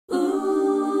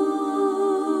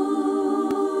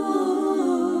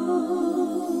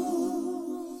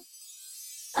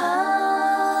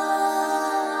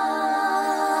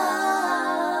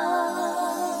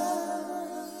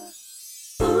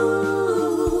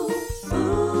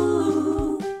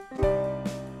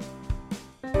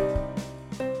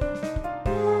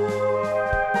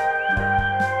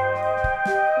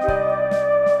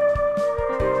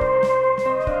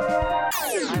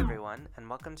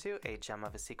Gem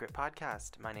of a Secret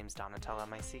podcast. My name's Donatella,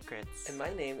 my secrets. And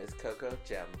my name is Coco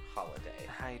Gem Holiday.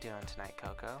 How you doing tonight,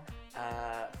 Coco?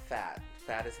 Fat.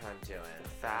 Fat is how I'm doing.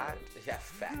 Fat? Yeah,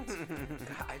 fat. God,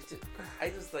 I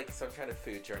just like, so I'm trying to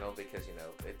food journal because, you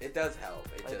know, it does help.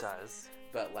 It does.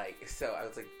 But like, so I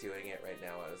was like doing it right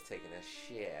now. I was taking a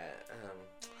shit.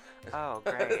 Oh,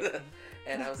 great.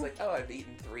 And I was like, oh, I've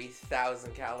eaten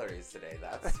 3,000 calories today.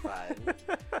 That's fun.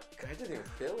 God, I didn't even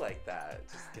feel like that. It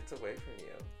just gets away from you.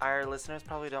 Our listeners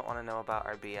probably don't want to know about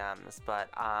our BMs, but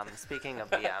speaking of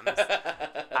BMs,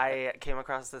 I came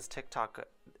across this TikToker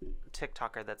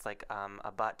that's like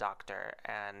a butt doctor,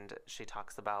 and she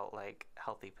talks about like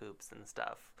healthy poops and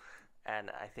stuff. And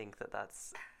I think that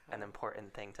that's an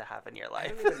important thing to have in your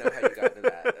life. I don't even know how you got into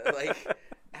that. Like,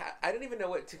 I don't even know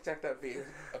what TikTok that would be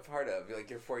a part of. Like,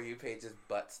 your For You page is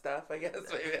butt stuff, I guess.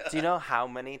 Maybe. Do you know how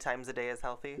many times a day is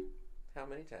healthy? How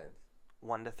many times?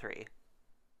 1 to 3.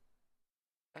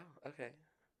 Oh, okay.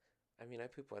 I mean, I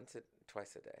poop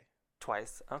twice a day.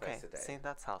 Twice? Okay. Twice a day. See,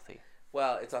 that's healthy.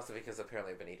 Well, it's also because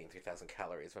apparently I've been eating 3,000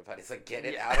 calories. My body's like, get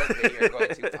it out of me, you're going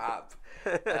to pop.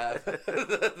 Our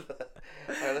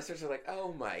listeners are like,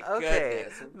 oh my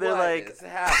goodness, they're what like, is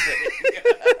happening?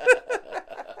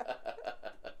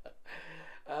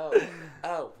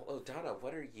 Oh, Donna,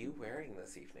 what are you wearing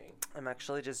this evening? I'm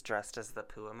actually just dressed as the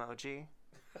poo emoji.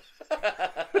 That's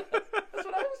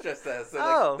what I was dressed as.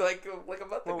 So like a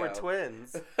month ago. Well, we're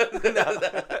twins.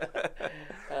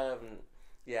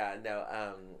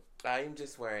 I'm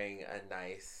just wearing a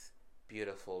nice,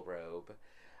 beautiful robe.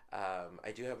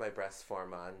 I do have my breast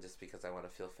form on just because I want to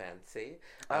feel fancy.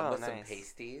 With nice. Some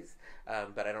pasties,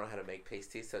 but I don't know how to make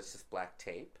pasties, so it's just black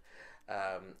tape.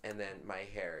 And then my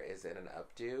hair is in an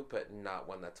updo, but not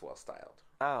one that's well styled.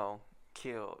 Oh,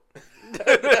 cute.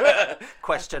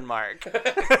 Question mark.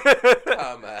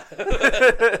 Comma.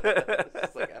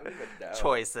 Just like, I don't even know.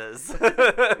 Choices.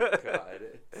 God,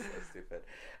 it's so stupid.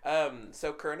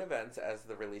 So current events as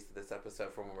the release of this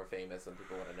episode from when we're famous and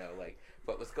people want to know like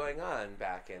what was going on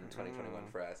back in 2021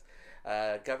 for us.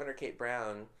 Governor Kate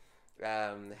Brown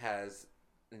has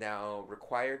now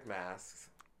required masks.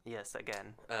 Yes,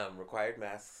 again. Required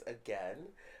masks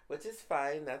again, which is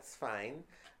fine. That's fine.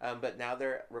 But now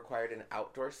they're required in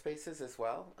outdoor spaces as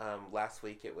well. Last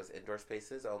week it was indoor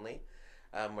spaces only,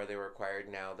 where they were required.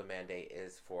 Now the mandate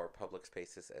is for public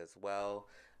spaces as well,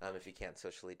 if you can't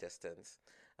socially distance.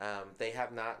 They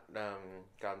have not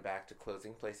gone back to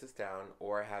closing places down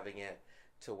or having it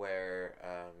to where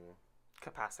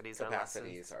capacities are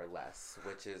less,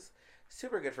 which is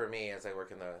super good for me as I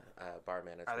work in the bar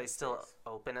management. Are they still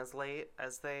open as late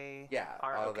as they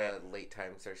are? All the late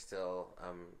times are still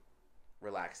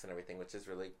relaxed and everything, which is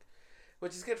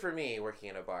good for me working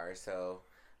in a bar. So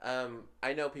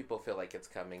I know people feel like it's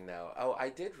coming though. Oh, I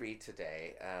did read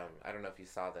today. I don't know if you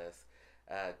saw this.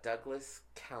 Douglas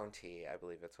County, I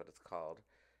believe that's what it's called.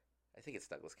 I think it's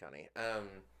Douglas County.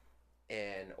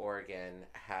 In Oregon,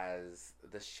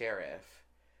 the sheriff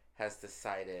has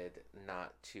decided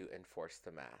not to enforce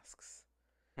the masks.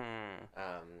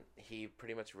 He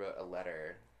pretty much wrote a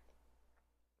letter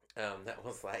that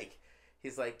was like,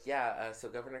 he's like, so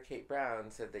Governor Kate Brown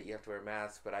said that you have to wear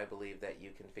masks, but I believe that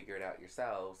you can figure it out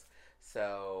yourselves.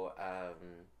 So,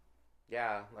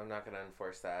 I'm not going to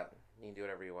enforce that. You can do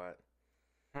whatever you want.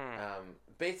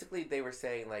 Basically, they were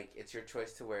saying, like, it's your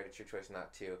choice to wear it, it's your choice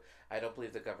not to. I don't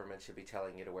believe the government should be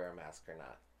telling you to wear a mask or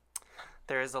not.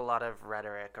 There is a lot of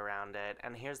rhetoric around it.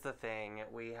 And here's the thing.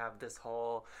 We have this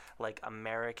whole, like,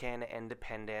 American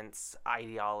independence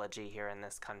ideology here in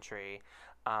this country.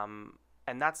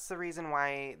 And that's the reason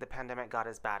why the pandemic got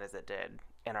as bad as it did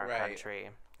in our country.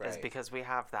 Is because we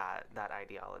have that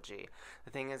ideology.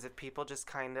 The thing is, if people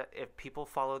if people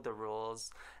followed the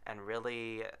rules and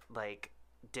really, like,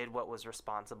 did what was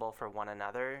responsible for one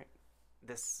another,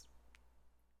 this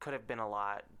could have been a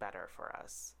lot better for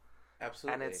us.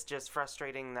 Absolutely. And it's just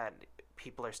frustrating that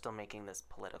people are still making this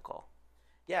political.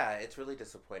 Yeah, it's really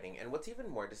disappointing. And what's even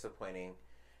more disappointing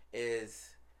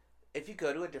is if you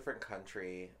go to a different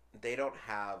country, they don't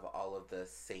have all of the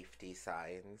safety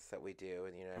signs that we do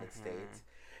in the United States.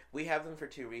 We have them for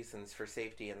two reasons, for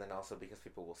safety and then also because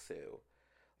people will sue.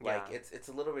 Like, it's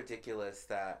a little ridiculous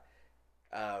that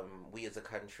we as a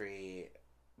country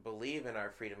believe in our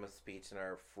freedom of speech and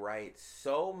our rights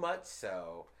so much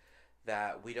so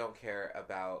that we don't care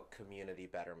about community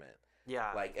betterment.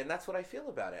 Yeah. Like, and that's what I feel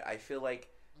about it. I feel like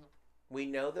we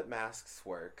know that masks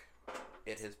work.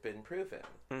 It has been proven.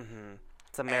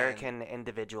 It's American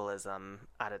individualism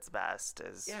at its best.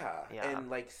 And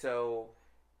like, so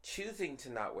choosing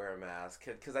to not wear a mask,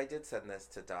 because I did send this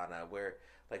to Donna, where,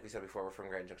 like we said before, we're from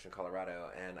Grand Junction, Colorado,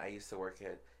 and I used to work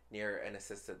near an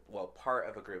part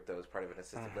of a group that was part of an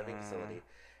assisted living facility,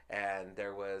 and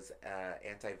there was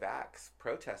anti-vax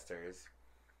protesters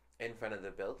in front of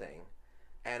the building,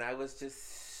 and I was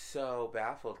just so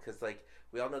baffled because like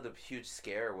we all know the huge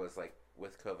scare was like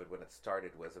with COVID when it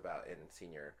started was about in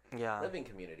senior living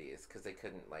communities because they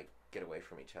couldn't like get away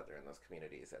from each other in those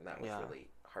communities, and that was really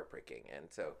heartbreaking. And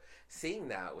so seeing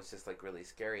that was just like really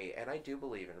scary. And I do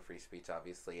believe in free speech,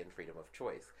 obviously, and freedom of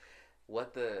choice.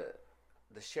 What the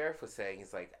sheriff was saying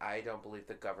is like, I don't believe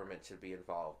the government should be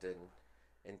involved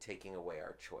in taking away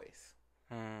our choice.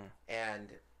 And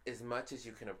as much as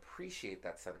you can appreciate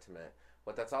that sentiment,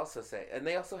 what that's also saying, and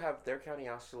they also have their county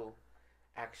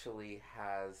actually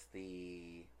has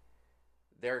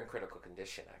they're in critical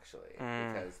condition actually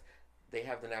because they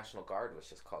have the National Guard was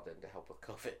just called in to help with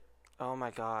COVID. Oh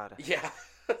my God. Yeah.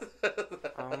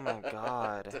 Oh my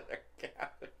God.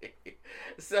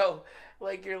 So,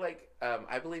 like, you're like,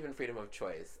 I believe in freedom of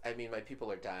choice. I mean, my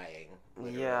people are dying,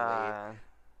 literally. Yeah.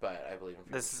 But I believe in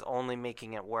freedom. This is only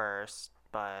making it worse,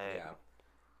 but... Yeah.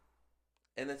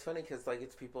 And it's funny because, like,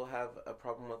 it's people have a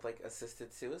problem with, like,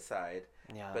 assisted suicide.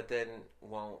 Yeah. But then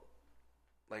will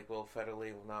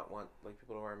federally not want, like,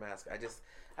 people to wear a mask. I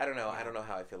don't know. I don't know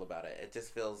how I feel about it. It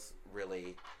just feels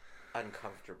really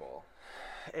uncomfortable.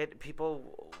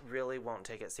 People really won't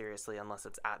take it seriously unless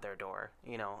it's at their door,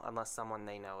 unless someone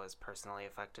they know is personally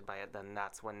affected by it. Then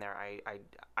that's when their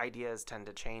ideas tend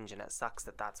to change, and it sucks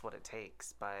that that's what it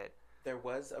takes. But there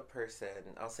was a person,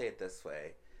 I'll say it this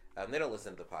way, they don't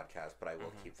listen to the podcast, but I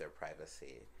will keep their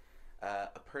privacy.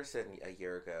 A person a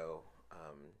year ago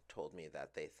told me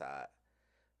that they thought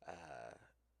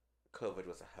COVID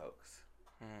was a hoax.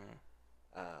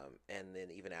 And then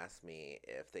even asked me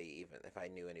if I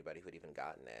knew anybody who had even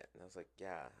gotten it, and I was like,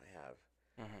 yeah, I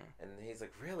have. And he's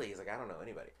like, really? He's like, I don't know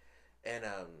anybody. And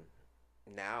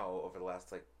now over the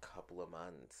last like couple of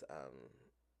months,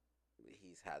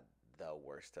 he's had the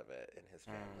worst of it in his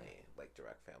family, like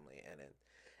direct family,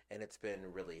 and it's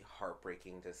been really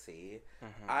heartbreaking to see.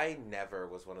 I never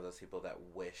was one of those people that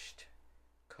wished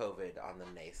COVID on the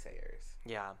naysayers.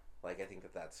 Yeah. Like, I think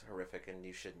that that's horrific and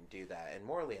you shouldn't do that. And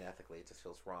morally and ethically, it just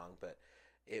feels wrong. But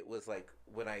it was like,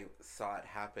 when I saw it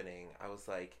happening, I was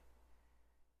like,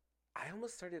 I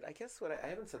almost started, I guess I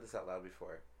haven't said this out loud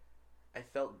before. I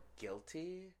felt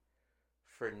guilty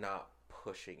for not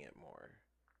pushing it more.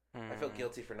 I felt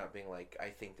guilty for not being like, I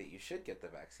think that you should get the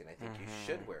vaccine. I think you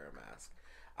should wear a mask.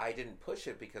 I didn't push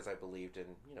it because I believed in,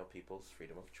 people's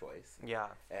freedom of choice. Yeah.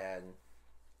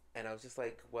 And I was just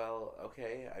like, well,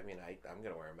 okay, I mean, I'm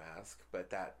going to wear a mask, but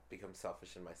that becomes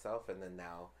selfish in myself. And then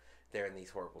now they're in these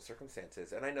horrible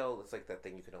circumstances. And I know it's like that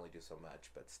thing you can only do so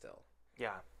much, but still.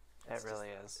 Yeah, it really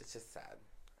is. It's just sad.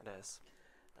 It is.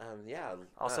 Yeah.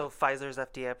 Also, Pfizer's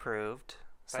FDA approved.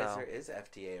 Pfizer is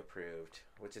FDA approved,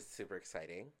 which is super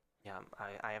exciting. Yeah,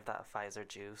 I have that Pfizer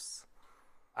juice.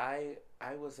 Was I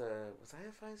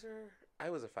a Pfizer? I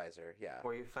was a Pfizer, yeah.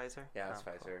 Were you Pfizer? Yeah, I was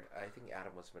Pfizer. Cool. I think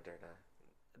Adam was Moderna.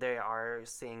 They are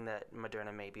seeing that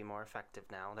Moderna may be more effective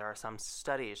now. There are some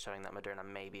studies showing that Moderna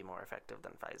may be more effective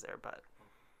than Pfizer, but...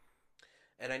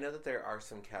 And I know that there are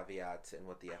some caveats in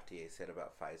what the FDA said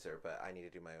about Pfizer, but I need to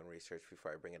do my own research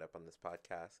before I bring it up on this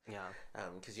podcast. Yeah.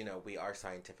 Because, we are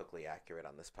scientifically accurate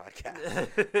on this podcast.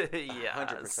 Yeah,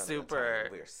 100% super.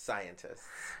 We are scientists.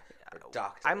 We're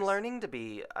doctors. I'm learning to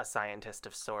be a scientist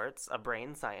of sorts, a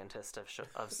brain scientist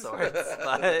of sorts,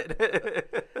 but...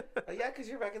 Yeah, because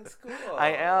you're back in school.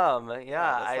 I am,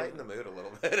 yeah. Let's lighten the mood a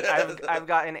little bit. I've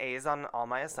gotten A's on all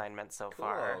my assignments so Cool.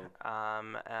 far,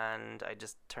 and I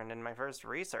just turned in my first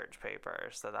research paper,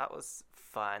 so that was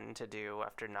fun to do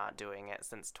after not doing it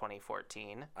since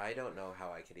 2014. I don't know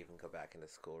how I could even go back into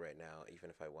school right now, even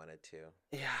if I wanted to.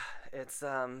 Yeah, it's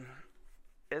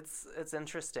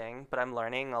interesting, but I'm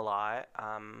learning a lot.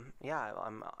 Yeah,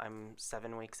 I'm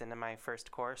 7 weeks into my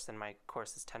first course, and my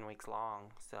course is 10 weeks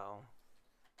long, so...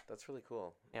 That's really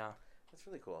cool. Yeah. That's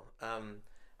really cool.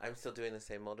 I'm still doing the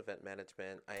same old event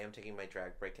management. I am taking my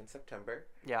drag break in September.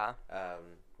 Yeah.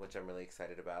 Which I'm really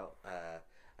excited about.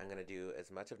 I'm going to do as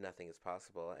much of nothing as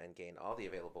possible and gain all the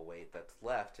available weight that's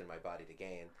left in my body to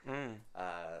gain.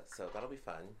 So that'll be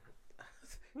fun.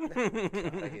 God,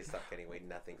 I need to stop getting weight.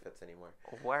 Nothing fits anymore.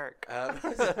 Work.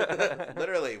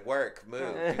 Literally, work,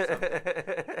 move, do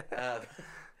something.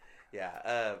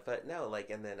 Yeah, but no,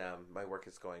 and then my work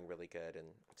is going really good, and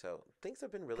so things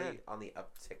have been really on the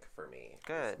uptick for me.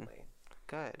 Good. Recently.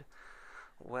 Good.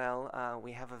 Well,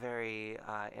 we have a very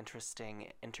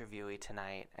interesting interviewee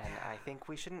tonight, and I think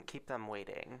we shouldn't keep them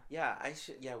waiting. Yeah,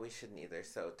 we shouldn't either.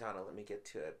 So, Donna, let me get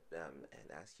to it and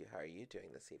ask you, how are you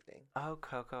doing this evening? Oh,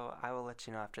 Coco, I will let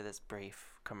you know after this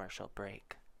brief commercial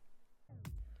break.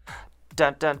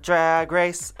 Dun dun drag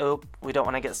race. Oh, we don't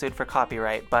want to get sued for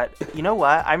copyright, but you know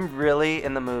what? I'm really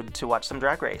in the mood to watch some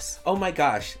Drag Race. Oh my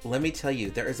gosh, let me tell you,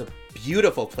 there is a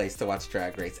beautiful place to watch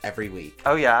Drag Race every week.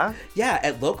 Oh yeah? Yeah,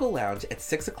 at Local Lounge at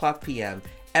 6 o'clock p.m.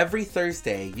 every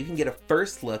Thursday, you can get a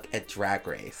first look at Drag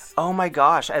Race. Oh my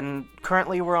gosh, and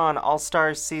currently we're on All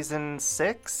Stars Season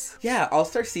 6? Yeah, All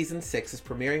Star Season 6 is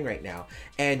premiering right now,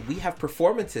 and we have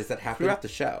performances that happen throughout the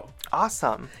show.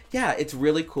 Awesome. Yeah, it's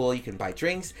really cool. You can buy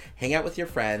drinks, hang out with your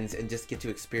friends, and just get to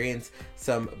experience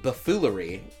some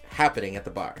buffoonery happening at the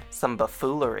bar. Some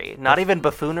buffoonery. Not even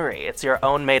buffoonery. It's your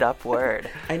own made-up word.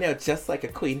 I know, just like a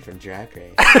queen from Drag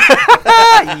Race.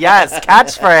 Yes,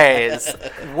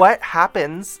 catchphrase. What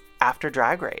happens after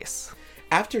Drag Race?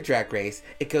 After Drag Race,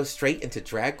 it goes straight into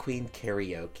drag queen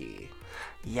karaoke.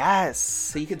 Yes.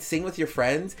 So you can sing with your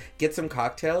friends, get some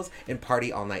cocktails, and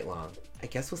party all night long. I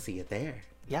guess we'll see you there.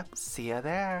 Yep, see ya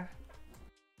there.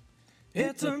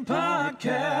 It's a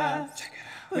podcast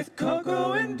with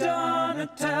Coco and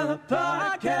Donatella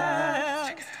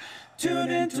podcast. Tune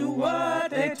into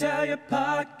What They Tell You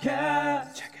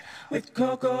podcast with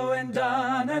Coco and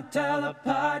Donatella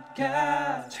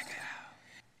podcast.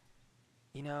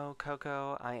 You know,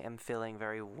 Coco, I am feeling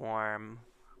very warm.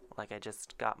 Like I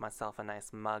just got myself a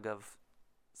nice mug of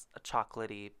a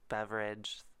chocolatey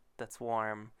beverage that's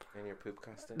warm. In your poop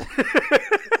costume?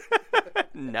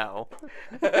 No.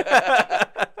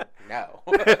 No.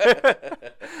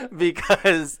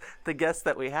 Because the guest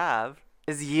that we have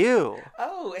is you.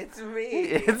 Oh, it's me.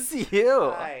 It's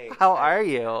you. Hi. How are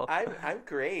you? I'm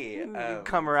great. You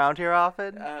come around here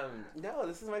often? No,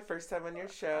 this is my first time on your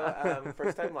show.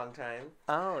 First time, long time.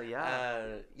 Oh,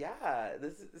 yeah. Yeah,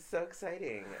 this is so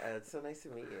exciting. It's so nice to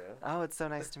meet you. Oh, it's so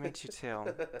nice to meet you too.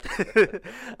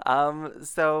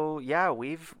 So yeah,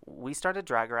 we started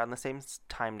drag around the same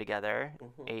time together,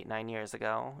 8-9 years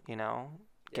ago, you know,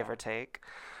 give or take.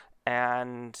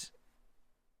 And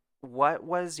what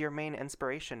was your main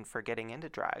inspiration for getting into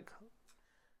drag?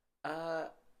 I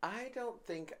don't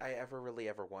think I ever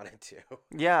wanted to.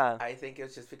 Yeah. I think it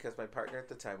was just because my partner at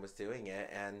the time was doing it,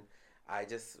 and I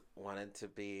just wanted to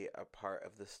be a part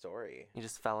of the story. You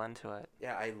just fell into it.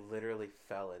 Yeah, I literally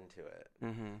fell into it.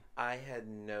 Mm-hmm. I had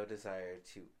no desire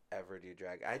to ever do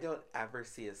drag. I don't ever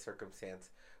see a circumstance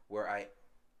where I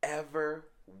ever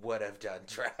would have done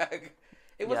drag.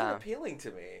 It wasn't appealing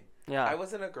to me. Yeah. I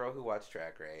wasn't a girl who watched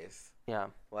Drag Race. Yeah.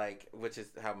 Like, which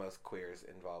is how most queers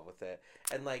involved with it.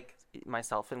 And like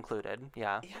myself included.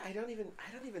 Yeah. Yeah, I don't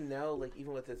even know, like,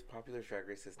 even with as popular as Drag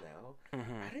Race is now,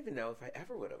 I don't even know if I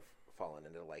ever would have fallen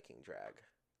into liking drag.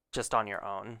 Just on your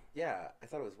own. Yeah, I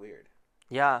thought it was weird.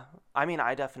 Yeah. I mean,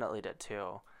 I definitely did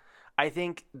too. I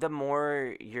think the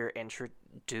more you're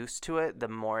introduced to it, the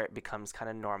more it becomes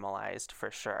kind of normalized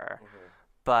for sure. Mm-hmm.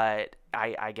 But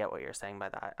I get what you're saying by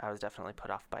that. I was definitely put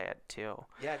off by it too.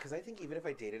 Yeah, because I think even if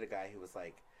I dated a guy who was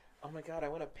like, oh my God, I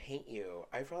want to paint you,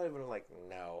 I probably would have like,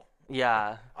 no.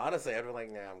 Yeah. Honestly, I'd be like,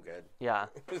 nah, I'm good. Yeah.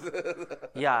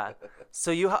 Yeah.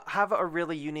 So you have a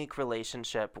really unique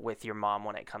relationship with your mom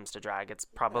when it comes to drag. It's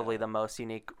probably the most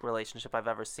unique relationship I've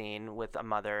ever seen with a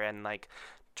mother and like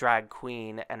drag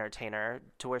queen entertainer,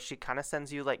 to where she kind of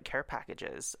sends you like care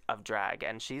packages of drag,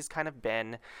 and she's kind of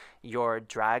been your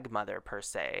drag mother per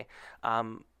se.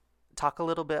 Talk a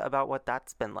little bit about what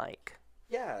that's been like.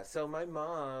 Yeah, so my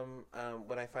mom,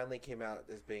 when I finally came out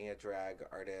as being a drag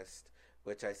artist,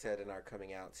 which I said in our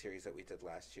coming out series that we did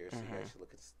last year, so you guys should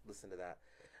listen to that.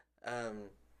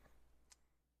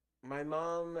 My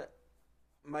mom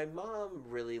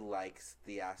really likes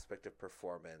the aspect of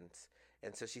performance,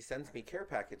 and so she sends me care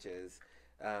packages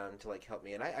to like help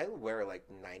me, and I wear like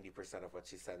 90% of what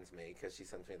she sends me because she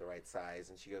sends me the right size,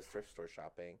 and she goes thrift store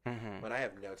shopping when I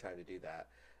have no time to do that,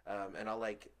 and I'll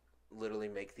like literally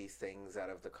make these things out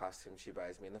of the costume she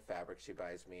buys me and the fabric she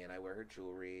buys me, and I wear her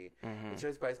jewelry, and she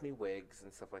always buys me wigs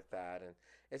and stuff like that, and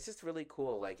it's just really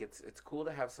cool. Like it's cool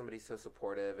to have somebody so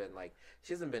supportive, and like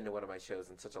she hasn't been to one of my shows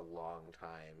in such a long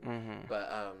time,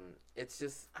 but it's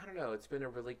just, I don't know, it's been a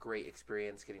really great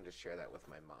experience getting to share that with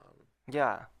my mom.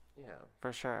 Yeah,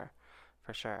 for sure.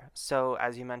 So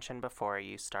as you mentioned before,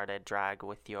 you started drag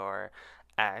with your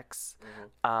ex.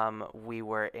 We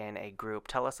were in a group.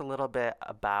 Tell us a little bit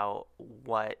about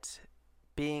what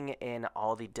being in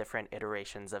all the different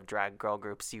iterations of drag girl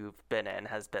groups you've been in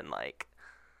has been like.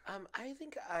 I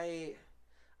think I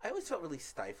always felt really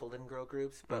stifled in girl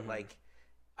groups, but like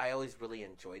I always really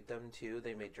enjoyed them too.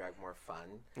 They made drag more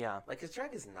fun. Yeah. Like, 'cause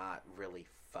drag is not really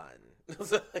fun.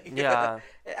 So, like,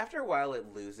 after a while,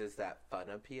 it loses that fun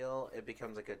appeal. It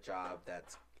becomes like a job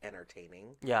that's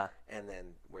entertaining. Yeah. And then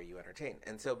where you entertain.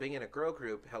 And so being in a girl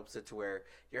group helps it to where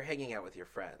you're hanging out with your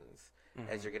friends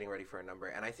as you're getting ready for a number.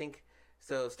 And I think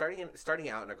so starting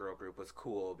out in a girl group was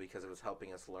cool because it was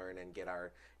helping us learn and get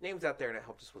our names out there, and it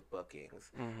helped us with bookings.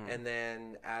 And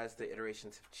then as the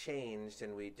iterations have changed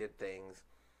and we did things,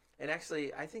 and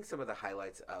actually I think some of the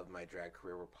highlights of my drag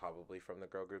career were probably from the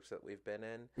girl groups that we've been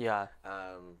in. Yeah.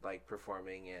 Like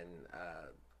performing in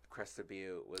Crested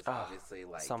Butte was obviously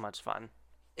like so much fun.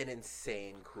 An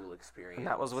insane cool experience. And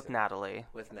that was with Natalie.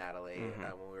 When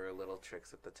we were little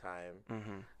tricks at the time.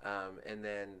 And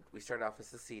then we started off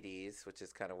as the CDs, which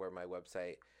is kind of where my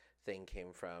website thing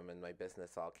came from and my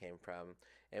business all came from.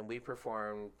 And we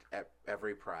performed at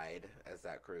every Pride as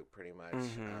that group pretty much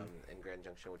in Grand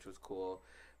Junction, which was cool.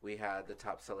 We had the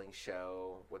top selling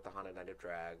show with the Haunted Night of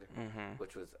Drag,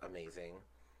 which was amazing.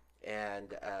 And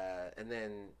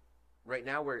then right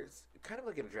now we're kind of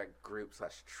like in a drag group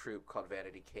 / troupe called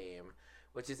Vanity Came,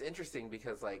 which is interesting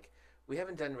because like we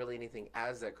haven't done really anything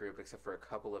as that group except for a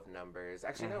couple of numbers.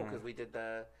 Actually, no, because we did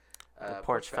the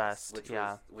Porch Fest,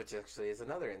 which actually is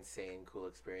another insane cool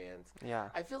experience. Yeah.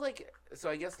 I feel like,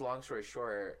 so I guess long story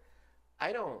short,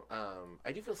 I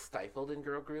do feel stifled in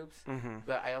girl groups,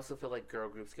 but I also feel like girl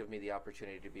groups give me the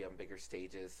opportunity to be on bigger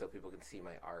stages so people can see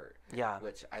my art. Yeah.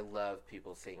 Which I love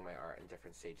people seeing my art in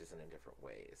different stages and in different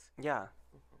ways. Yeah,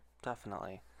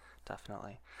 definitely.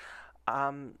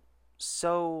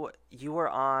 So you were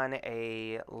on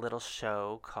a little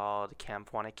show called Camp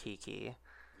Wanakiki.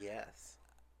 Yes.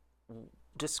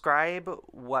 Describe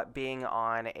what being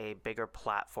on a bigger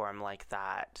platform like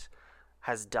that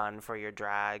has done for your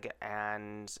drag,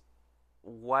 and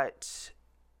what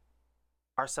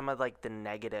are some of like the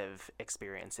negative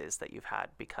experiences that you've had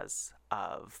because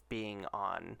of being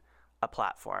on a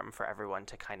platform for everyone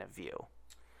to kind of view?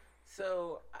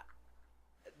 So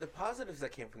the positives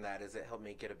that came from that is it helped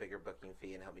me get a bigger booking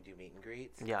fee and helped me do meet and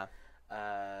greets. Yeah.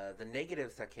 The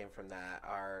negatives that came from that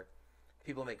are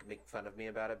people make fun of me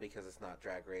about it because it's not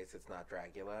Drag Race, it's not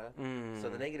Dragula. So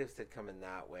the negatives did come in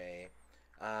that way.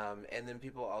 And then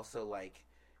people also like,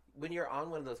 when you're on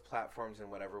one of those platforms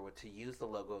and whatever, to use the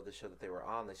logo of the show that they were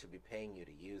on, they should be paying you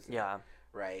to use it. Yeah.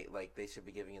 Right? Like, they should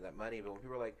be giving you that money. But when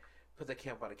people are like, put the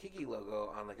Camp Wanakiki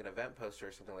logo on like an event poster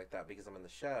or something like that because I'm in the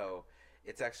show,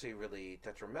 it's actually really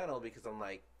detrimental because I'm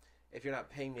like, if you're not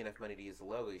paying me enough money to use the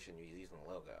logo, you shouldn't be using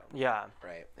the logo. Yeah.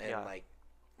 Right? And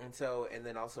and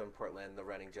then also in Portland, the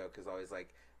running joke is always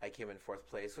like, I came in 4th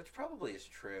place, which probably is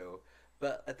true.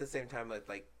 But at the same time,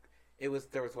 like,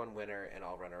 there was one winner and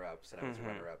all runner-ups, and I was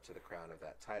runner-up to the crown of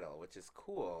that title, which is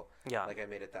cool. Yeah. Like, I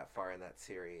made it that far in that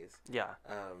series. Yeah.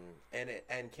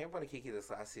 And Camp Wanakiki this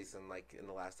last season, like in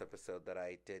the last episode that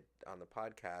I did on the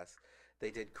podcast, they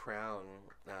did crown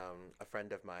a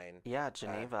friend of mine. Yeah,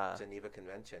 Geneva. Geneva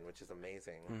Convention, which is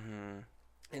amazing.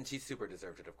 And she super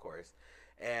deserved it, of course.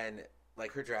 And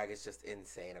like her drag is just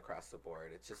insane across the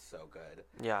board. It's just so good.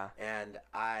 Yeah. And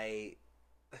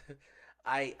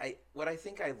what I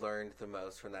think I learned the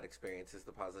most from that experience is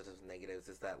the positives and negatives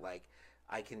is that like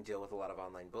I can deal with a lot of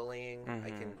online bullying.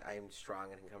 I am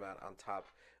strong and can come out on top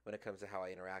when it comes to how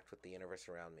I interact with the universe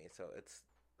around me. So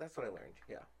that's what I learned.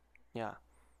 Yeah. Yeah.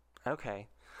 Okay.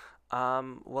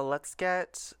 Well, let's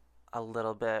get a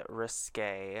little bit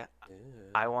risque.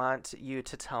 I want you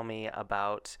to tell me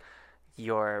about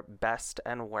your best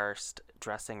and worst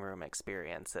dressing room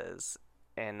experiences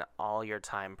in all your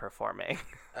time performing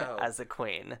as a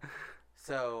queen.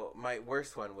 So my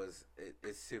worst one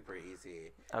is super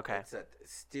easy. Okay. It's that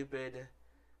stupid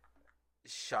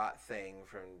shot thing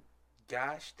from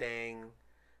gosh dang,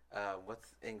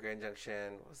 what's in Grand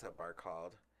Junction? What was that bar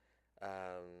called?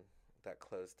 That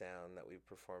closed down that we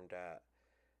performed at.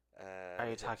 Are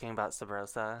you talking about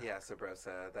Sabrosa? Yeah,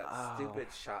 Sabrosa. That stupid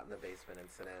shot in the basement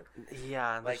incident.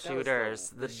 Yeah, the like, shooters.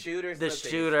 The shooters. The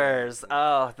shooters.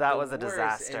 Oh, that was a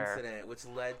disaster. Incident, which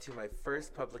led to my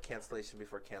first public cancellation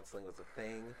before canceling was a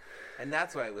thing, and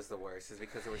that's why it was the worst. Is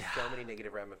because there were so many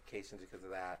negative ramifications because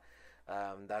of that.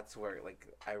 That's where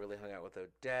like I really hung out with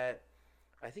Odette.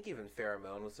 I think even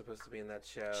Pheromone was supposed to be in that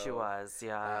show. She was,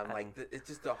 yeah. It's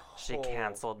just a whole... She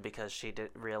canceled because she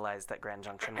did realize that Grand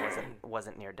Junction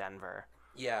wasn't near Denver.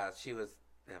 Yeah, she was...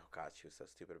 Oh, God, she was so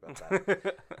stupid about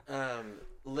that.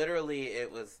 Literally,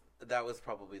 that was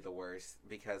probably the worst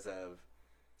because of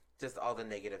just all the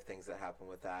negative things that happened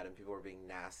with that, and people were being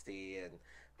nasty, and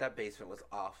that basement was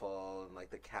awful, and, like,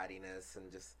 the cattiness,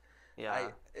 and just... Yeah.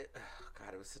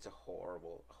 God, it was such a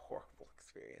horrible, horrible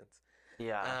experience.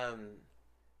 Yeah.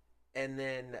 And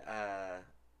then,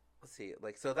 let's see,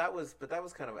 like, that was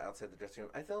kind of outside the dressing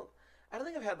room. I don't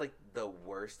think I've had, like, the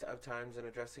worst of times in a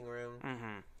dressing room.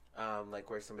 like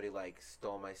where somebody like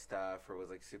stole my stuff or was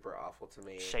like super awful to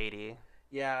me. Shady.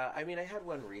 Yeah, I mean, I had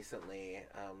one recently,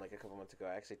 like a couple months ago.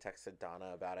 I actually texted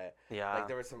Donna about it. Yeah. Like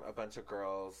there were a bunch of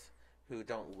girls who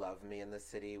don't love me in the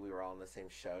city. We were all in the same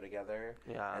show together.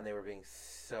 Yeah. And they were being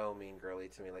so mean girly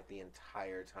to me like the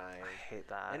entire time. I hate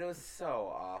that. And it was so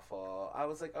awful. I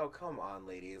was like, oh, come on,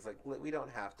 ladies. Like, we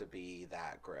don't have to be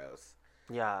that gross.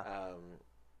 Yeah.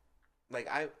 Like,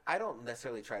 I don't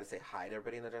necessarily try to say hi to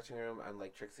everybody in the dressing room. I'm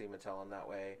like Trixie Mattel in that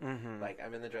way. Mm-hmm. Like,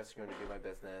 I'm in the dressing room to do my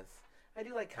business. I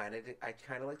do like I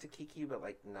kind of like to kiki, but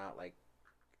like not like,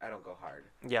 I don't go hard.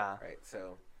 Yeah. Right.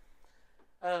 So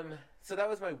that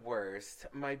was my worst.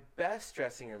 My best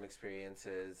dressing room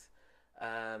experiences,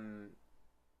 I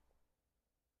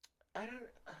don't,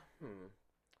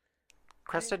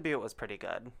 Crested Butte was pretty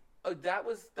good. Oh, that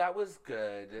was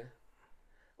good.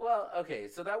 Well, okay,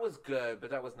 so that was good, but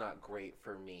that was not great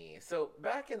for me. So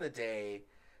back in the day,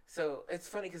 so it's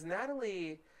funny because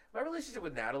my relationship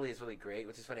with Natalie is really great,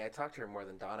 which is funny. I talk to her more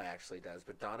than Donna actually does,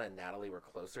 but Donna and Natalie were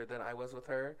closer than I was with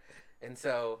her. And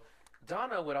so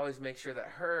Natalie would always make sure that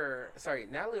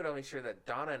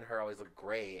Donna and her always looked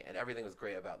great and everything was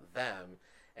great about them.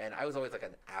 And I was always like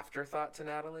an afterthought to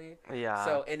Natalie. Yeah.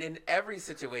 So, and in every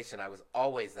situation, I was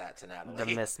always that to Natalie.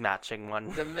 The mismatching one.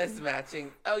 The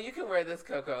mismatching. Oh, you can wear this,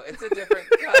 Coco. It's a different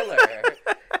color.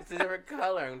 It's a different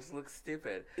color. And just looks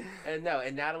stupid. And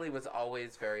Natalie was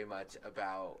always very much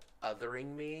about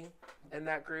othering me in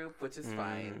that group, which is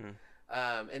fine.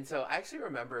 And so I actually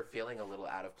remember feeling a little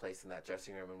out of place in that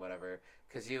dressing room and whatever,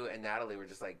 because you and Natalie were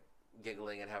just like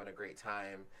giggling and having a great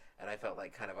time, and I felt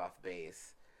like kind of off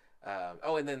base.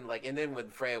 And then when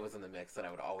Freya was in the mix, then I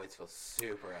would always feel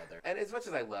super other. And as much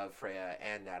as I love Freya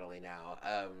and Natalie now,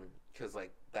 because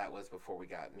like that was before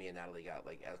me and Natalie got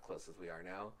like as close as we are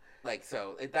now. Like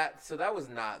so that was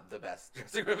not the best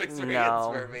dressing room experience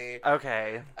for me.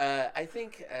 Okay. I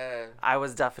think I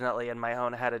was definitely in my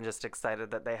own head and just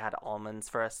excited that they had almonds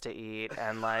for us to eat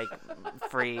and like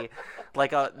free,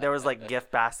 like there was like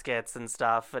gift baskets and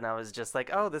stuff, and I was just like,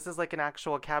 oh, this is like an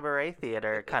actual cabaret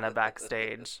theater kind of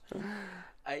backstage.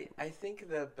 I think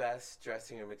the best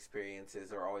dressing room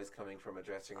experiences are always coming from a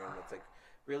dressing room that's like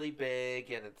really big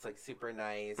and it's like super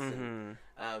nice, and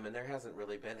there hasn't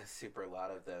really been a super lot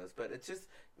of those, but it's just,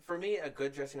 for me, a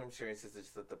good dressing room experience is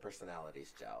just that the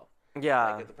personalities gel.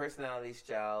 Yeah. Like if the personalities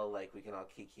gel, like we can all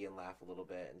kiki and laugh a little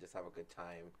bit and just have a good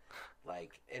time,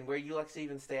 like, and where you like to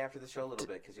even stay after the show a little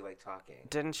bit because you like talking.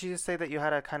 Didn't you say that you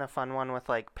had a kind of fun one with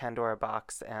like Pandora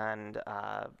Box and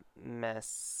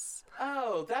Miss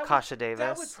Kasha Davis?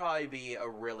 That would probably be a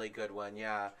really good one,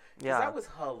 yeah. Yeah. That was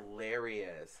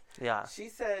hilarious. Yeah. She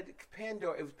said,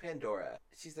 it was Pandora.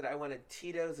 She said, I wanted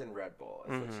Tito's and Red Bull,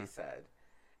 is what she said.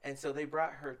 And so they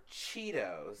brought her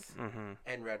Cheetos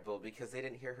and Red Bull because they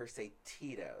didn't hear her say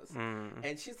Tito's.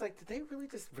 And she's like, did they really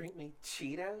just bring me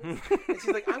Cheetos? And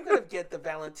she's like, I'm going to get the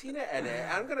Valentina in it.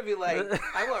 I'm going to be like,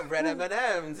 I want red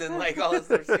M&Ms and like all this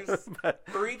stuff. She was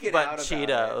freaking out about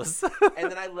Cheetos. it.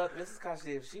 And then I love Mrs. Kasha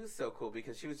Davis. She was so cool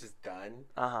because she was just done.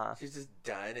 She was just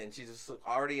done, and she just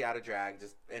already out of drag,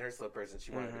 just in her slippers, and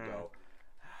she wanted to go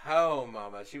home,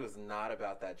 mama. She was not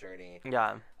about that journey.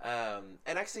 Yeah.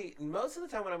 And actually, most of the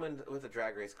time when I'm with a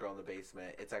drag race girl in the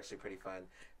basement, it's actually pretty fun.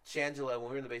 Shangela, when we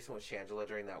were in the basement with Shangela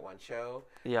during that one show,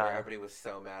 where everybody was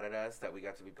so mad at us that we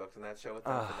got to be booked in that show with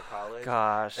them from the college.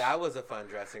 Gosh. That was a fun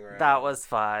dressing room. That was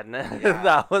fun. Yeah.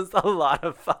 That was a lot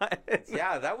of fun.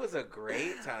 Yeah, that was a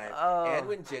great time. And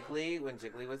when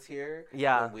Jiggly was here,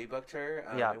 when we booked her,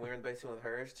 and we were in the basement with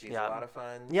her, she's a lot of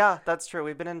fun. Yeah, that's true.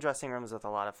 We've been in dressing rooms with a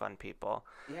lot of fun people.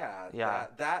 Yeah.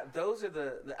 Those are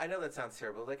I know that sounds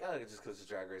terrible, like, oh, just because it's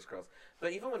Drag Race girls.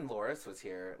 But even when Loris was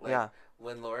here, like,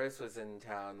 when Loris was in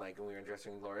town, like, when we were in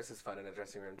dressing room, Loris is fun in a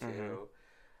dressing room, too.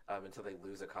 Until they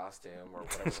lose a costume or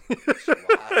whatever she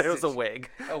lost. It was a wig.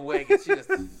 A wig, and she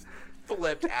just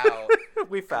flipped out.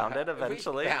 We found it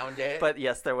eventually. We found it. But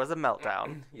yes, there was a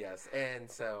meltdown. Yes, and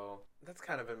so that's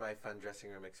kind of been my fun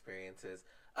dressing room experiences.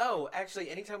 Oh, actually,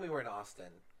 anytime we were in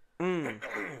Austin.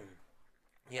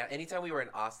 Yeah, anytime we were in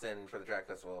Austin for the drag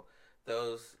festival,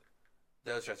 those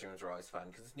dressing rooms were always fun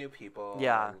because it's new people.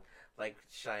 Yeah. And, like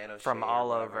Cheyenne O'Shea from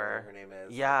all over. Her name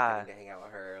is. Yeah. Like, getting to hang out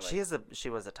with her. Like, she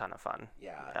was a ton of fun.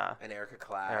 Yeah. And Erica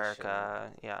Clash.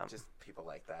 Yeah. Just people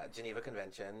like that. Geneva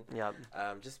Convention. Yep.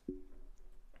 Just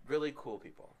really cool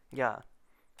people. Yeah.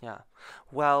 Yeah.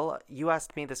 Well, you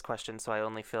asked me this question, so I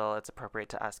only feel it's appropriate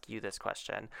to ask you this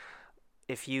question.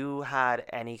 If you had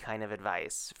any kind of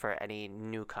advice for any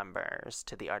newcomers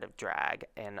to the art of drag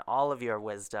and all of your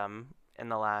wisdom in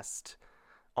the last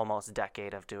almost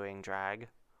decade of doing drag,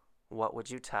 what would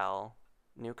you tell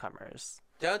newcomers?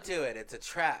 Don't do it. It's a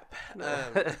trap. Kind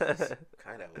of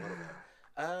a little bit.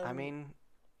 I mean,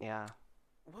 yeah.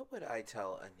 What would I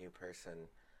tell a new person?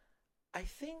 I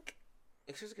think,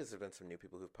 especially because there's been some new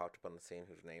people who've popped up on the scene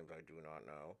whose names I do not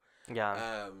know.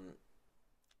 Yeah.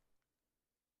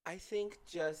 I think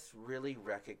just really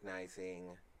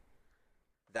recognizing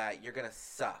that you're gonna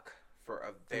suck for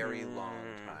a very long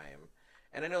time.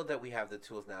 And I know that we have the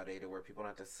tools nowadays to where people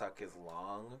don't have to suck as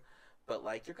long, but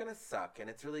like you're gonna suck and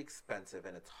it's really expensive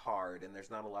and it's hard and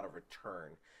there's not a lot of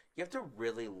return. You have to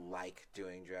really like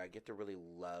doing drag. You have to really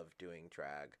love doing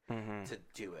drag to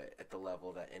do it at the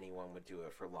level that anyone would do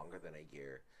it for longer than a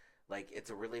year. Like,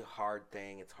 it's a really hard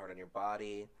thing. It's hard on your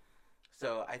body.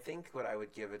 So I think what I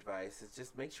would give advice is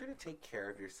just make sure to take care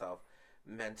of yourself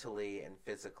mentally and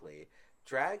physically.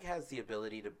 Drag has the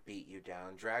ability to beat you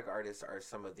down. Drag artists are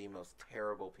some of the most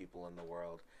terrible people in the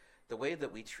world. The way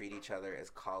that we treat each other as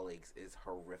colleagues is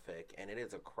horrific, and it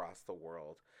is across the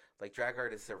world. Like, drag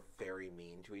artists are very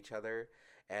mean to each other,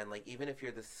 and like, even if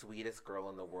you're the sweetest girl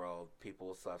in the world, people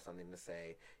will still have something to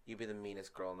say. You be the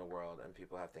meanest girl in the world, and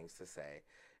people have things to say.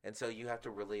 And so you have to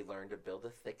really learn to build a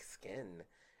thick skin,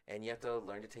 and you have to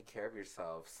learn to take care of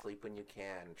yourself. Sleep when you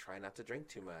can. Try not to drink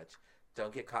too much.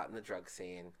 Don't get caught in the drug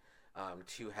scene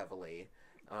too heavily.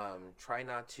 Try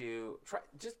not to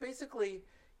just basically,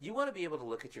 you want to be able to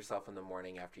look at yourself in the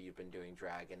morning after you've been doing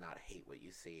drag and not hate what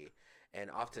you see. And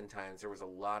oftentimes there was a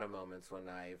lot of moments when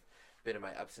I've been in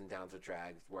my ups and downs with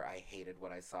drag where I hated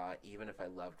what I saw, even if I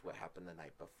loved what happened the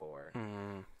night before.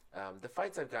 The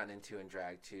fights I've gotten into in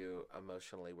drag too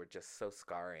emotionally were just so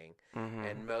scarring.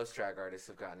 And most drag artists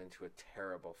have gotten into a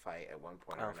terrible fight at one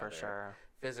point or another. For sure.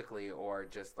 Physically or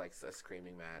just like a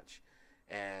screaming match.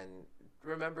 And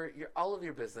remember, all of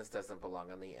your business doesn't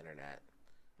belong on the internet.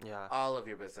 Yeah. All of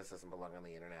your business doesn't belong on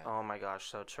the internet. Oh my gosh,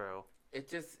 so true. It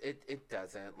just it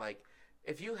doesn't. Like,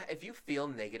 if you feel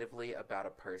negatively about a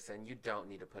person, you don't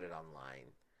need to put it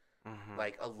online.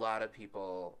 Like, a lot of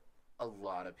people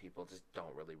just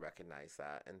don't really recognize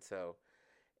that. And so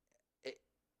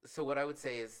what I would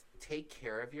say is take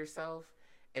care of yourself,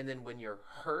 and then when you're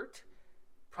hurt,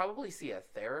 probably see a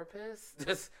therapist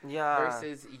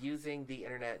versus using the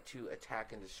internet to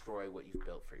attack and destroy what you've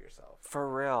built for yourself. For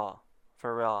real.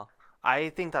 I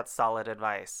think that's solid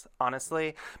advice,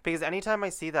 honestly, because anytime I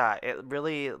see that, it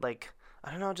really, like, I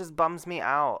don't know, just bums me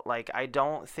out. Like, I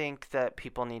don't think that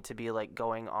people need to be, like,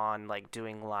 going on, like,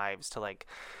 doing lives to, like,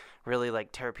 really,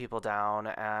 like, tear people down.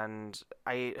 And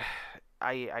I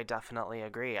definitely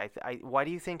agree. Why do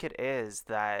you think it is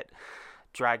that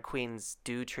drag queens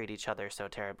do treat each other so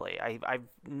terribly? I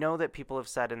know that people have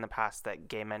said in the past that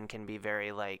gay men can be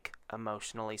very, like,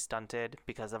 emotionally stunted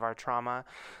because of our trauma.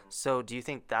 So do you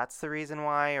think that's the reason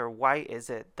why, or why is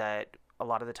it that a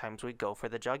lot of the times we go for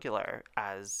the jugular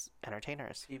as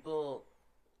entertainers? People,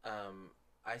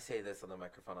 I say this on the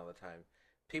microphone all the time,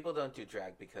 people don't do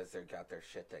drag because they've got their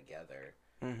shit together.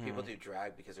 People do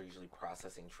drag because they're usually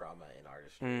processing trauma in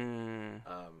artistry.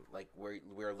 Like,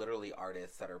 we're literally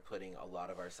artists that are putting a lot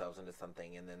of ourselves into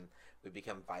something, and then we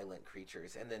become violent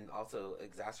creatures, and then also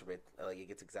it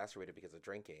gets exacerbated because of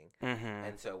drinking.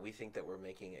 And so we think that we're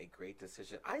making a great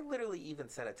decision. I literally even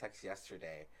sent a text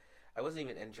yesterday. I wasn't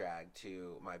even in drag,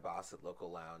 to my boss at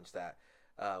Local Lounge that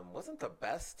wasn't the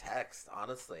best text,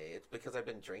 honestly. It's because I've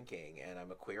been drinking and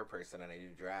I'm a queer person and I do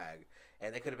drag,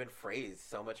 and they could have been phrased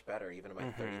so much better. Even in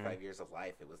my 35 years of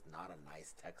life, it was not a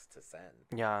nice text to send.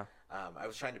 Yeah. I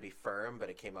was trying to be firm, but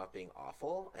it came out being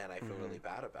awful, and I feel really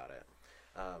bad about it.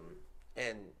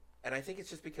 And I think it's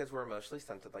just because we're emotionally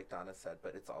stunted, like Donna said,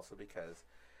 but it's also because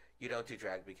you don't do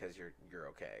drag because you're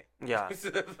okay. Yeah.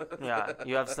 Yeah.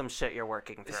 You have some shit you're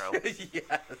working through.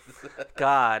 Yes.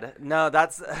 God. No,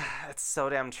 it's so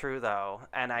damn true though.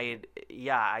 And I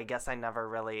guess I never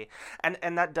really,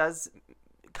 and that does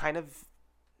kind of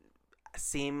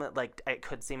seem like, it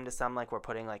could seem to some like we're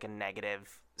putting like a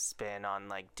negative spin on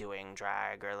like doing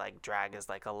drag, or like drag is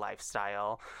like a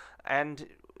lifestyle. And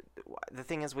the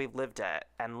thing is, we've lived it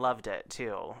and loved it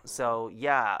too. So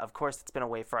yeah, of course it's been a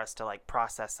way for us to like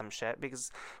process some shit,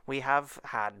 because we have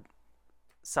had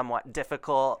somewhat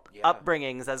difficult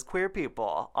upbringings as queer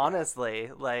people,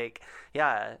 honestly. Like,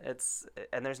 yeah,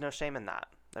 and there's no shame in that.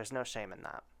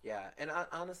 Yeah. And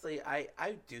honestly, I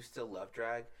do still love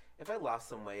drag. If I lost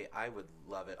some weight, I would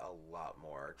love it a lot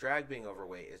more. Drag being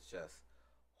overweight is just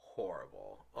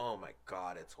horrible. Oh my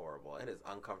God, it's horrible. It is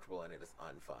uncomfortable and it is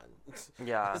unfun.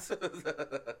 Yeah.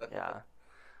 Yeah.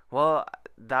 Well,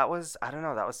 that was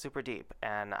super deep,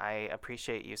 and I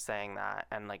appreciate you saying that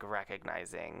and like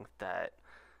recognizing that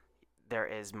there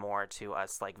is more to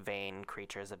us like vain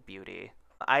creatures of beauty.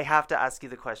 I have to ask you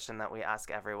the question that we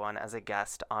ask everyone as a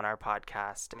guest on our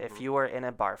podcast. If you were in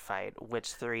a bar fight,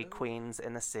 which three queens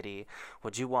in the city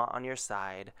would you want on your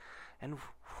side, and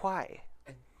why?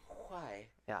 And why?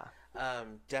 Yeah.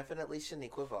 Definitely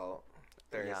Shaniqua Vault.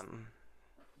 There's Yum.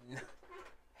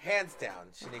 hands down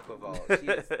Shaniqua Vault.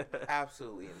 She's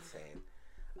absolutely insane.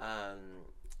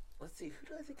 Let's see, who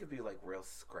do I think would be like real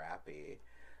scrappy?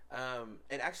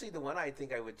 And actually, the one I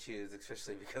think I would choose,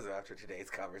 especially because of after today's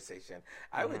conversation,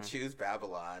 I would choose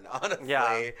Babylon. Honestly,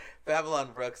 Yeah. Babylon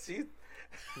Brooks.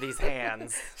 These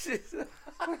hands. She's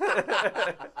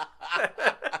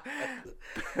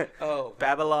oh,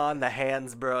 Babylon, the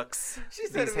hands, Brooks. she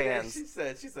said These to me, hands. she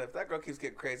said, if that girl keeps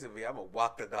getting crazy with me, I'm gonna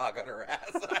walk the dog on her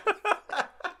ass.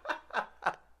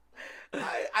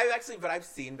 But I've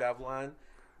seen Babylon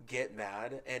get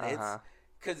mad, and it's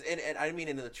because, and I mean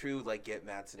in the true like get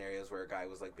mad scenarios where a guy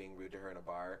was like being rude to her in a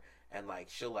bar, and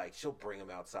she'll bring him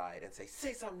outside and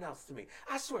say something else to me.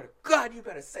 I swear to God, you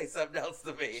better say something else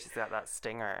to me. She's got that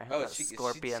stinger. Oh, that she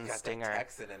scorpion got stinger. that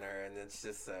Texan in her, and it's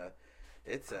just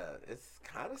it's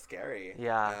kind of scary.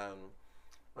 Yeah.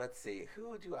 Let's see,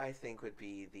 who do I think would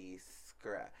be the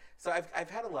scrap? So I've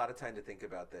had a lot of time to think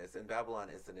about this, and Babylon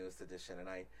is the newest edition, and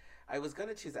I was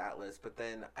gonna choose Atlas, but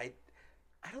then I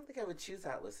don't think I would choose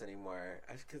Atlas anymore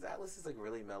because Atlas is like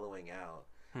really mellowing out.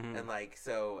 And like,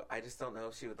 so I just don't know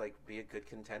if she would like be a good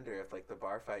contender if like the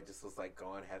bar fight just was like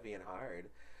going heavy and hard.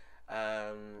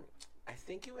 I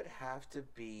think it would have to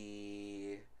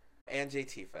be Anjay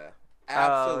Tifa.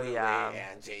 Absolutely, yeah.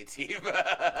 Anjay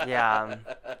Tifa. Yeah,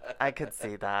 I could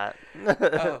see that.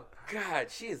 Oh God,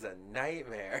 she is a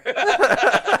nightmare.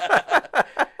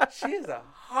 She is a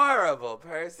horrible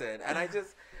person, and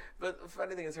but the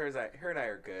funny thing is, her and I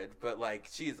are good, but like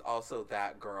she's also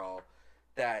that girl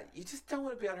that you just don't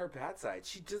want to be on her bad side.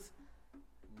 She does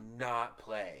not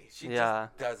play. She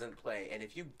just doesn't play. And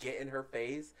if you get in her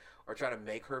face or try to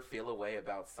make her feel a way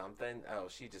about something,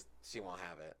 she won't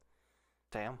have it.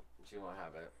 Damn. She won't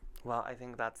have it. Well, I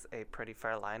think that's a pretty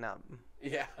fair lineup.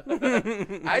 Yeah.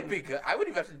 I'd be good. I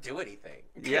wouldn't even have to do anything.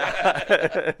 Yeah.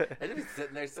 I'd be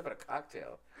sitting there sipping a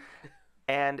cocktail.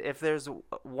 And if there's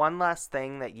one last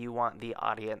thing that you want the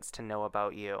audience to know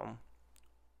about you,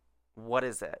 what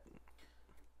is it?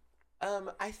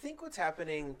 I think what's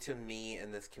happening to me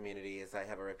in this community is I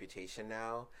have a reputation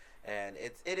now, and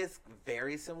it is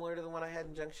very similar to the one I had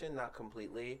in Junction, not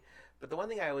completely, but the one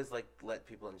thing I always like let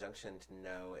people in Junction to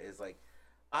know is like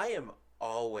I am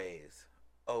always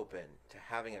open to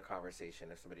having a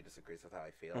conversation if somebody disagrees with how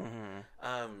I feel.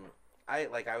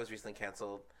 I was recently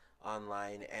canceled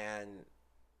online, and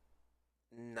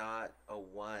not a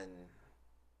one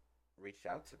reached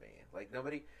out to me. Like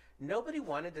nobody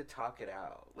wanted to talk it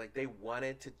out. Like they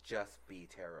wanted to just be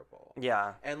terrible.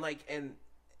 Yeah. And like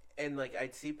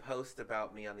I'd see posts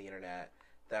about me on the internet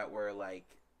that were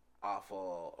like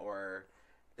awful, or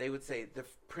they would say the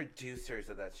producers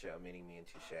of that show, meaning me and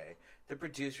Touche, the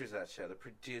producers of that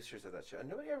show, and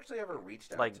nobody actually ever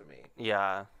reached out to me.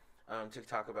 Yeah. To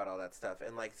talk about all that stuff.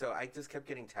 And like, so I just kept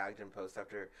getting tagged in post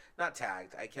after, not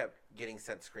tagged, I kept getting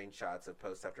sent screenshots of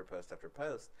post after post after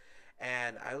post.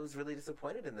 And I was really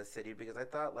disappointed in this city because I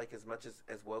thought like as much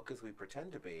as woke as we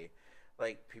pretend to be,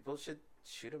 like people should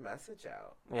shoot a message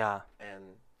out. Yeah.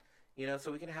 And,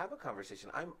 so we can have a conversation.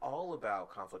 I'm all about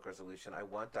conflict resolution. I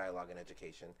want dialogue and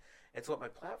education. It's what my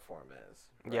platform is.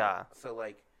 Right? Yeah. So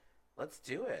like, let's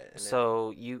do it. And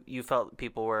so you felt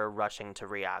people were rushing to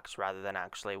react rather than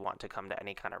actually want to come to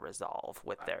any kind of resolve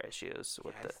with their issues.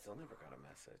 I still never got a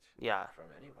message. Yeah. From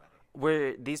anybody.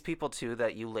 Were these people too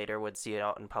that you later would see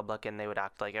out in public and they would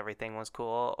act like everything was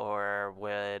cool, or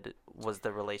was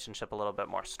the relationship a little bit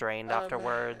more strained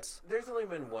afterwards? There's only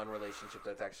been one relationship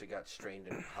that's actually got strained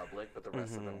in public, but the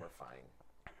rest of them were fine.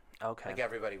 Okay. Like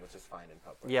everybody was just fine in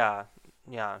public. Yeah.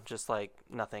 Yeah. Just like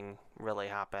nothing really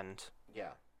happened.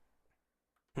 Yeah.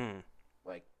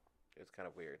 Like, it was kind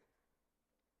of weird.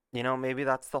 Maybe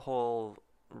that's the whole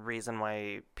reason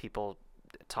why people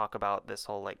talk about this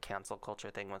whole like cancel culture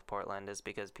thing with Portland, is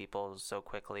because people so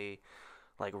quickly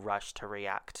like rush to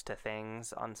react to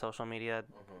things on social media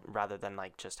rather than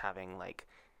like just having like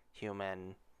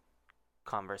human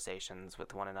conversations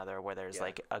with one another where there's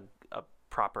like a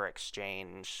proper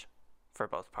exchange for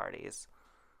both parties.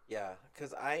 Yeah,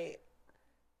 because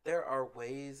there are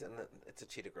ways, and it's a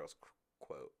Cheetah Girls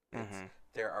quote.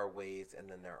 There are ways, and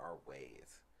then there are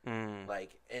ways.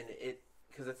 Like, and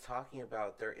because it's talking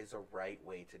about there is a right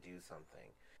way to do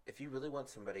something. If you really want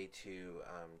somebody to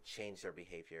change their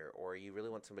behavior, or you really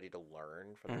want somebody to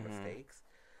learn from their mistakes,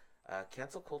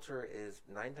 cancel culture is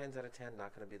 9 times out of 10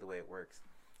 not going to be the way it works.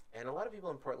 And a lot of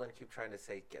people in Portland keep trying to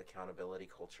say accountability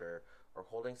culture or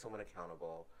holding someone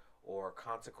accountable or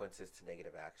consequences to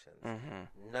negative actions.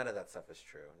 Mm-hmm. None of that stuff is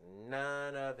true.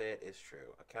 None of it is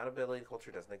true. Accountability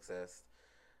culture doesn't exist.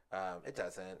 It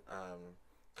doesn't.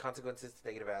 Consequences to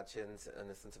negative actions in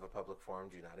the sense of a public forum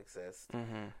do not exist.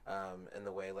 Mm-hmm. In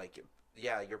the way, like,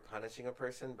 yeah, you're punishing a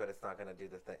person, but it's not going to do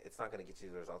the thing. It's not going to get you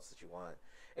the results that you want.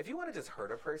 If you want to just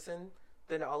hurt a person,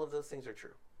 then all of those things are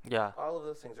true. Yeah. All of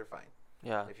those things are fine.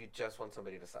 Yeah. If you just want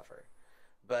somebody to suffer.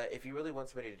 But if you really want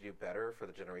somebody to do better for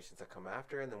the generations that come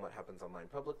after, and then what happens online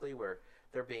publicly where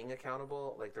they're being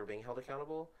accountable, like they're being held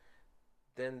accountable,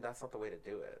 then that's not the way to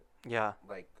do it. Yeah.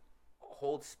 Like,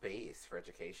 hold space for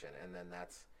education, and then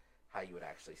that's how you would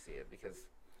actually see it. Because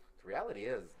the reality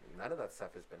is, none of that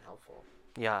stuff has been helpful.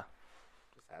 Yeah.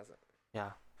 It just hasn't.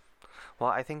 Yeah. Well,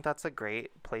 I think that's a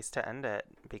great place to end it,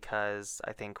 because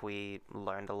I think we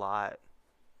learned a lot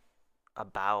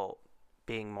about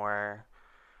being more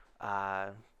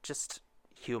just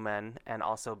human, and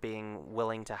also being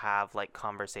willing to have like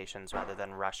conversations rather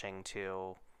than rushing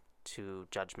to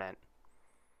judgment.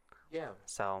 Yeah.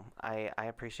 So I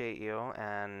appreciate you,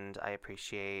 and I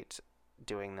appreciate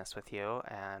doing this with you,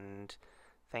 and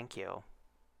thank you.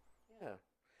 Yeah.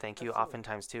 Thank you Absolutely.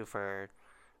 oftentimes too for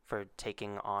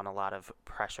taking on a lot of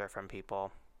pressure from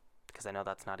people, because I know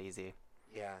that's not easy.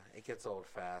 Yeah, it gets old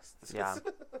fast. Yeah.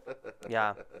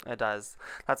 Yeah, it does.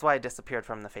 That's why I disappeared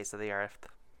from the face of the earth.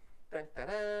 Dun,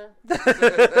 dun,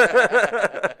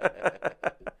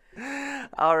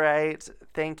 All right.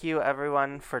 Thank you,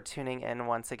 everyone, for tuning in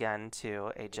once again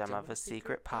to A Gem of a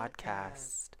Secret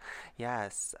podcast.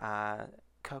 Yes.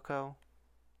 Coco,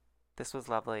 this was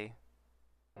lovely.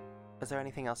 Is there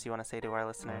anything else you want to say to our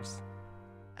listeners?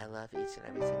 I love each and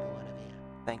every single one of you.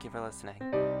 Thank you for listening.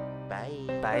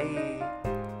 Bye. Bye.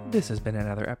 This has been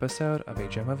another episode of A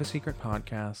Gem of a Secret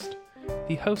podcast.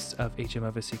 The hosts of A Gem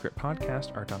of a Secret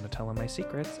podcast are Donatella My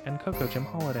Secrets and Coco Gem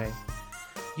Holiday.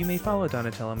 You may follow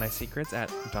Donatella My Secrets at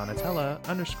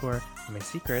Donatella_My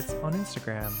Secrets on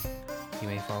Instagram. You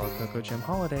may follow Coco Gem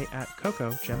Holiday at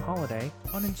Coco Gem Holiday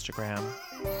on Instagram.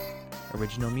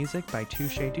 Original music by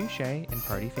Touche Douche and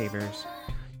Party Favors.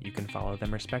 You can follow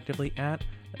them respectively at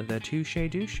The Touche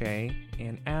Douche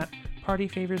and at Party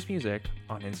Favors Music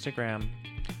on Instagram.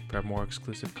 For more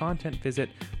exclusive content, visit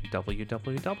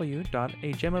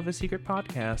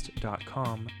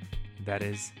www.agemofasecretpodcast.com. That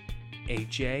is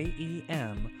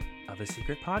AJEM of a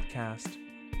secret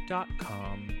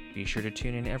podcast.com. Be sure to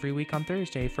tune in every week on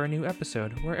Thursday for a new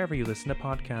episode wherever you listen to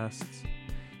podcasts.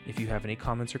 If you have any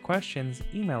comments or questions,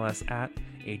 email us at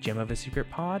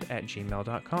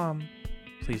agemofasecretpod@gmail.com.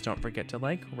 Please don't forget to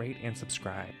like, rate, and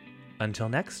subscribe. Until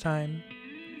next time,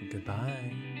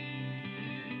 goodbye.